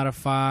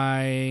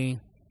Spotify,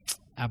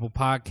 Apple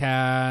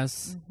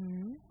Podcasts,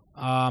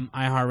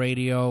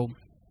 iHeartRadio.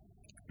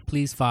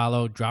 Please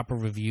follow. Drop a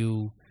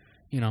review.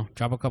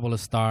 Drop a couple of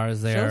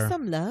stars there. Show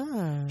some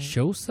love.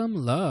 Show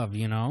some love.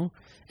 And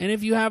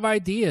if you have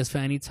ideas for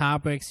any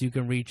topics, you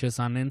can reach us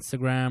on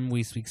Instagram,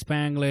 We Speak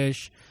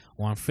Spanglish,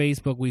 or on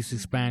Facebook, We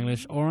Speak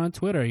Spanglish, or on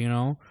Twitter,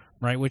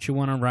 Write what you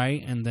want to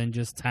write, and then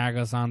just tag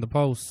us on the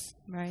posts.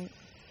 Right.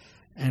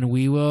 And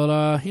we will,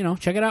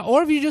 check it out.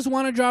 Or if you just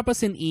want to drop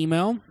us an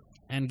email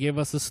and give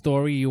us a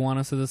story you want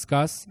us to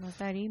discuss. What's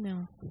that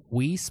email?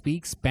 We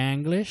Speak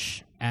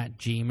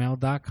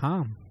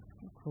Spanglish@gmail.com.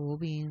 Cool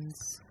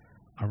beans.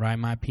 All right,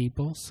 my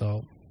people.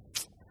 So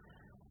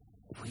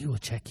we will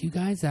check you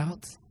guys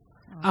out.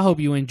 I hope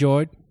you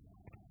enjoyed.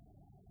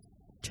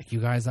 Check you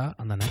guys out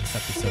on the next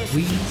episode.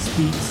 We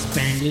Speak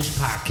Spanglish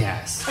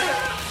Podcast.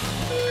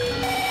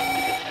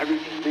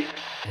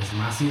 Es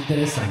más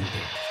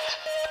interesante.